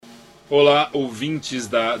Olá, ouvintes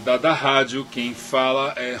da rádio, quem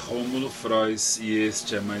fala é Romulo Frois e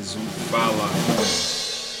este é mais um Fala.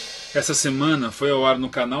 Essa semana foi ao ar no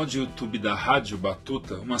canal de YouTube da Rádio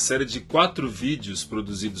Batuta uma série de 4 vídeos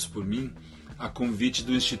produzidos por mim a convite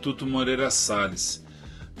do Instituto Moreira Salles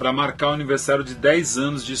para marcar o aniversário de 10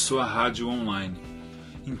 anos de sua rádio online.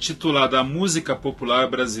 Intitulada A Música Popular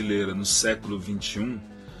Brasileira no Século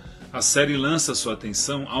XXI, a série lança sua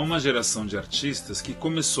atenção a uma geração de artistas que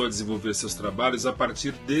começou a desenvolver seus trabalhos a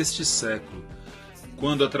partir deste século,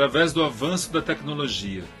 quando, através do avanço da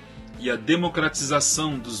tecnologia e a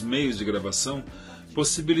democratização dos meios de gravação,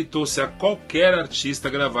 possibilitou-se a qualquer artista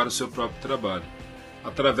gravar o seu próprio trabalho.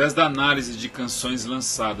 Através da análise de canções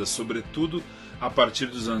lançadas, sobretudo a partir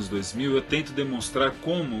dos anos 2000, eu tento demonstrar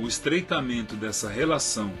como o estreitamento dessa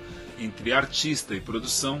relação entre artista e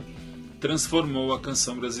produção transformou a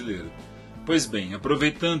canção brasileira. Pois bem,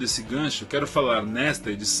 aproveitando esse gancho, quero falar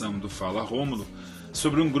nesta edição do Fala Romulo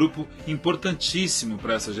sobre um grupo importantíssimo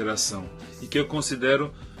para essa geração e que eu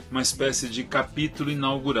considero uma espécie de capítulo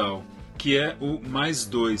inaugural, que é o Mais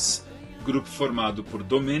Dois, grupo formado por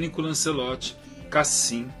Domênico Lancelotti,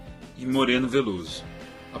 Cassim e Moreno Veloso.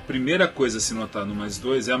 A primeira coisa a se notar no Mais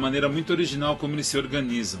Dois é a maneira muito original como eles se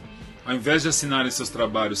organizam. Ao invés de assinarem seus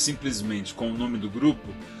trabalhos simplesmente com o nome do grupo,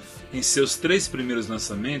 em seus 3 primeiros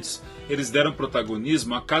lançamentos, eles deram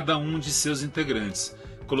protagonismo a cada um de seus integrantes,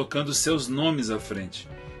 colocando seus nomes à frente.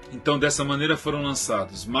 Então, dessa maneira foram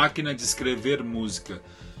lançados Máquina de Escrever Música,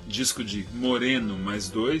 disco de Moreno mais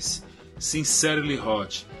 2, Sincerely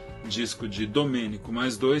Hot, disco de Domênico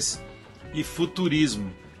mais 2, e Futurismo,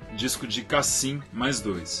 disco de Cassim mais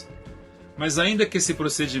 2. Mas ainda que esse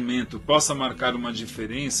procedimento possa marcar uma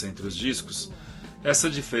diferença entre os discos,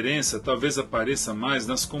 essa diferença talvez apareça mais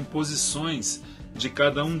nas composições de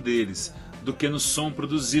cada um deles do que no som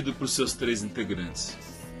produzido por seus 3 integrantes.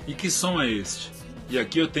 E que som é este? E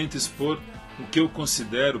aqui eu tento expor o que eu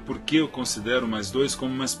considero, porque eu considero Mais Dois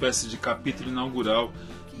como uma espécie de capítulo inaugural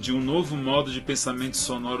de um novo modo de pensamento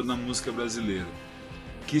sonoro na música brasileira,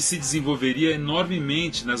 que se desenvolveria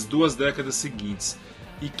enormemente nas 2 décadas seguintes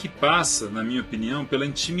e que passa, na minha opinião, pela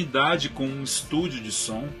intimidade com um estúdio de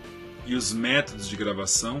som e os métodos de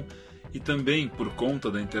gravação, e também, por conta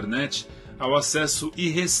da internet, ao acesso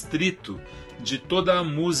irrestrito de toda a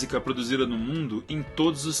música produzida no mundo em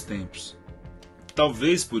todos os tempos.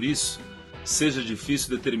 Talvez por isso seja difícil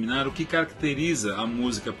determinar o que caracteriza a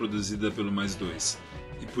música produzida pelo Mais Dois,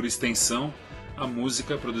 e por extensão, a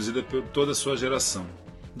música produzida por toda a sua geração,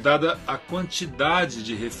 dada a quantidade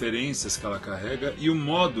de referências que ela carrega e o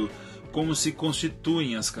modo como se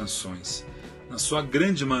constituem as canções. Na sua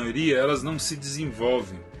grande maioria, elas não se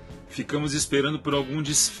desenvolvem. Ficamos esperando por algum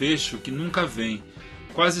desfecho que nunca vem.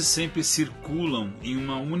 Quase sempre circulam em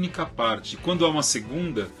uma única parte. Quando há uma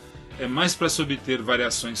segunda, é mais para se obter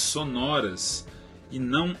variações sonoras e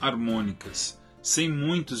não harmônicas, sem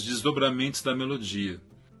muitos desdobramentos da melodia.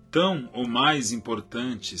 Tão ou mais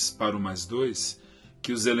importantes para o Mais Dois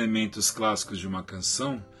que os elementos clássicos de uma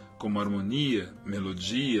canção, como harmonia,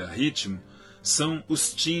 melodia, ritmo, são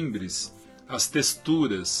os timbres, as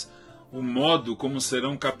texturas, o modo como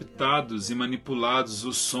serão captados e manipulados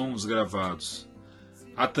os sons gravados.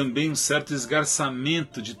 Há também um certo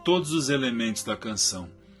esgarçamento de todos os elementos da canção,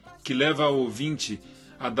 que leva ao ouvinte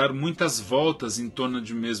a dar muitas voltas em torno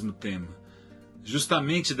de um mesmo tema.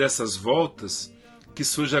 Justamente dessas voltas que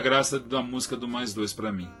surge a graça da música do Mais Dois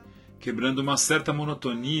para mim, quebrando uma certa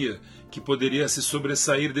monotonia que poderia se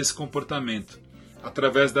sobressair desse comportamento,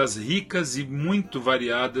 através das ricas e muito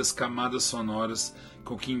variadas camadas sonoras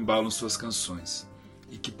com que embalam suas canções,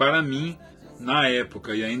 e que para mim, na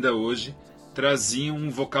época e ainda hoje, traziam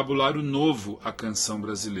um vocabulário novo à canção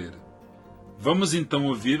brasileira. Vamos então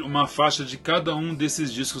ouvir uma faixa de cada um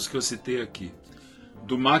desses discos que eu citei aqui.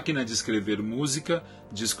 Do Máquina de Escrever Música,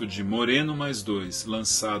 disco de Moreno mais 2,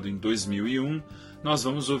 lançado em 2001, nós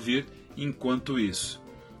vamos ouvir Enquanto Isso.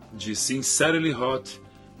 De Sincerely Hot,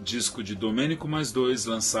 disco de Domênico mais 2,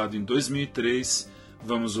 lançado em 2003,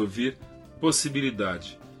 vamos ouvir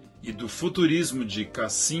Possibilidade. E do Futurismo de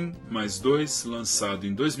Cassim mais 2, lançado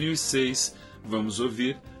em 2006, vamos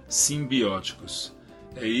ouvir Simbióticos.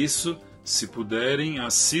 É isso, se puderem,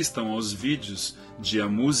 assistam aos vídeos de A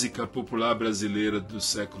Música Popular Brasileira do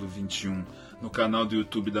Século XXI no canal do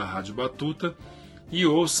YouTube da Rádio Batuta e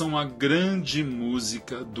ouçam a grande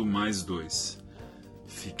música do Mais Dois.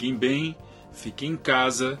 Fiquem bem, fiquem em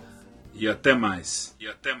casa e até mais. E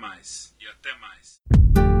até mais. E até mais.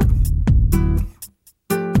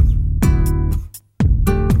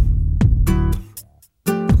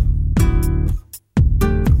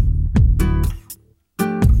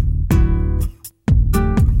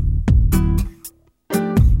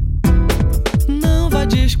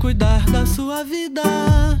 descuidar da sua vida,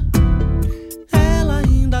 ela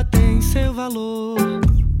ainda tem seu valor.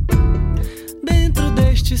 Dentro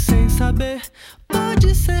deste sem saber,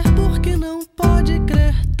 pode ser porque não pode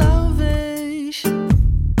crer, talvez.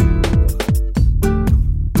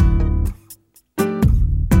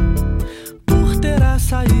 Por ter a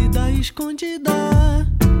saída escondida,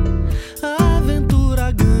 a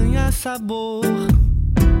aventura ganha sabor.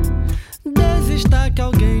 Desista que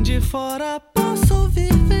alguém de fora possa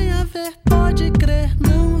ouvir, venha ver, pode crer,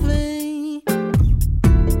 não vem.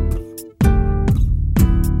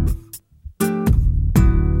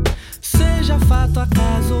 Seja fato,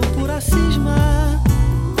 acaso ou pura cisma,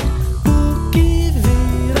 o que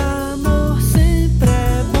vira amor sempre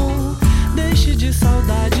é bom. Deixe de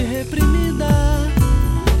saudade reprimida,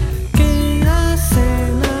 quem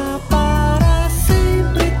acena para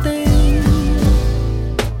sempre tem.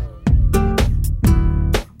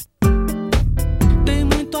 Tem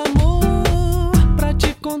muito amor pra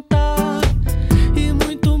te contar e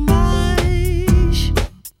muito mais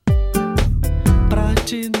pra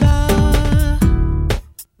te dar.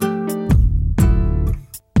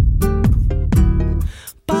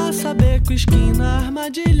 Passa beco, esquina,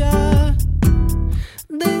 armadilha,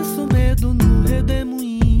 denso medo no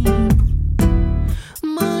redemoinho.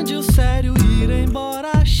 Mande o sério ir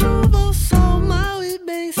embora, chuva ou sol, mal e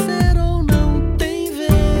bem ser ou não tem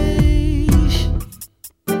vez.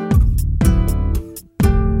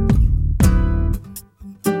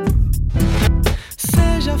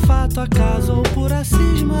 Seja fato, acaso ou pura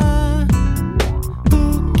cisma,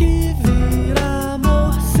 o que vira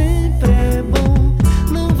amor sempre é bom.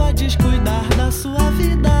 Não vá descuidar da sua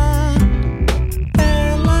vida,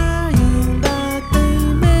 ela ainda tem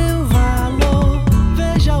meu valor.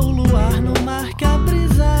 Veja o luar no mar que a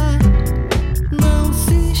brisa não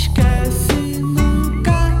se esquece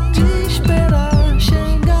nunca de esperar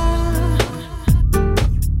chegar.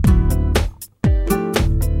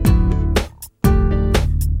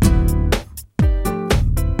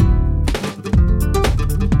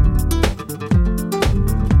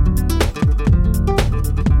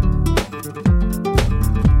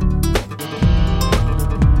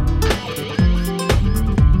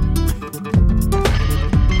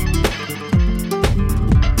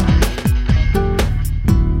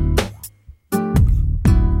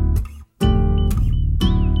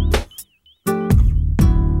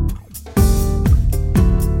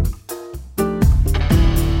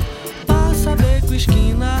 Passa beco,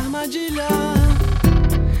 esquina, armadilha,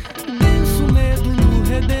 denso medo no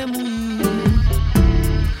redemoinho.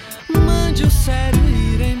 Mande o sério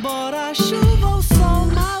ir embora, chuva ou sol,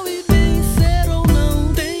 mal e bem ser ou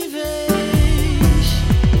não tem vez.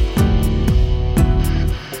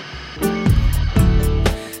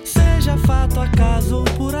 Seja fato, acaso ou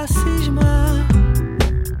pura cisma,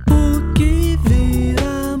 o que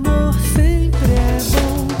vira amor sempre é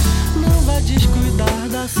bom. Não vá descuidar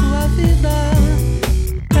da sua vida,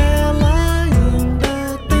 ela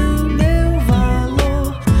ainda tem meu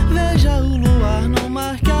valor. Veja o luar no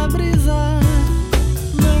mar que a brisa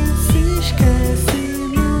não se esquece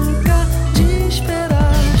nunca de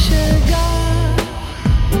esperar chegar.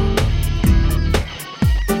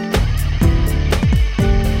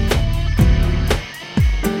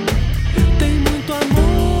 Tem muito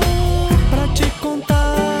amor pra te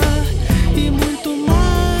contar e muito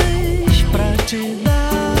mais pra te dar.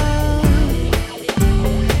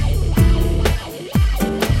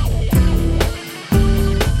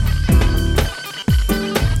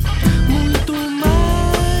 Muito mais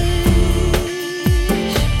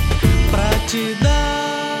pra te dar.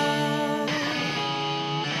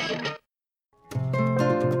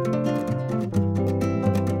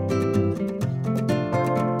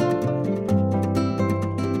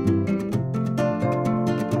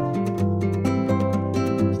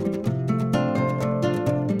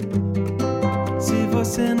 Se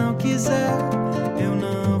você não quiser, eu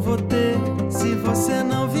não vou ter. Se você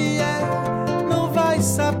não vier, não vai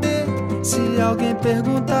saber. Se alguém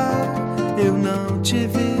perguntar, eu não te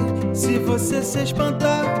vi. Se você se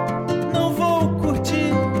espantar, não vou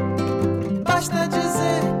curtir. Basta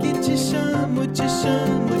dizer que te chamo, te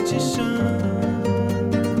chamo, te chamo.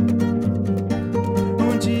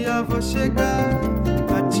 Um dia vou chegar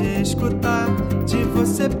a te escutar, de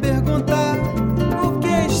você perguntar o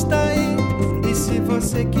que está aí. E se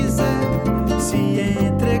você quiser,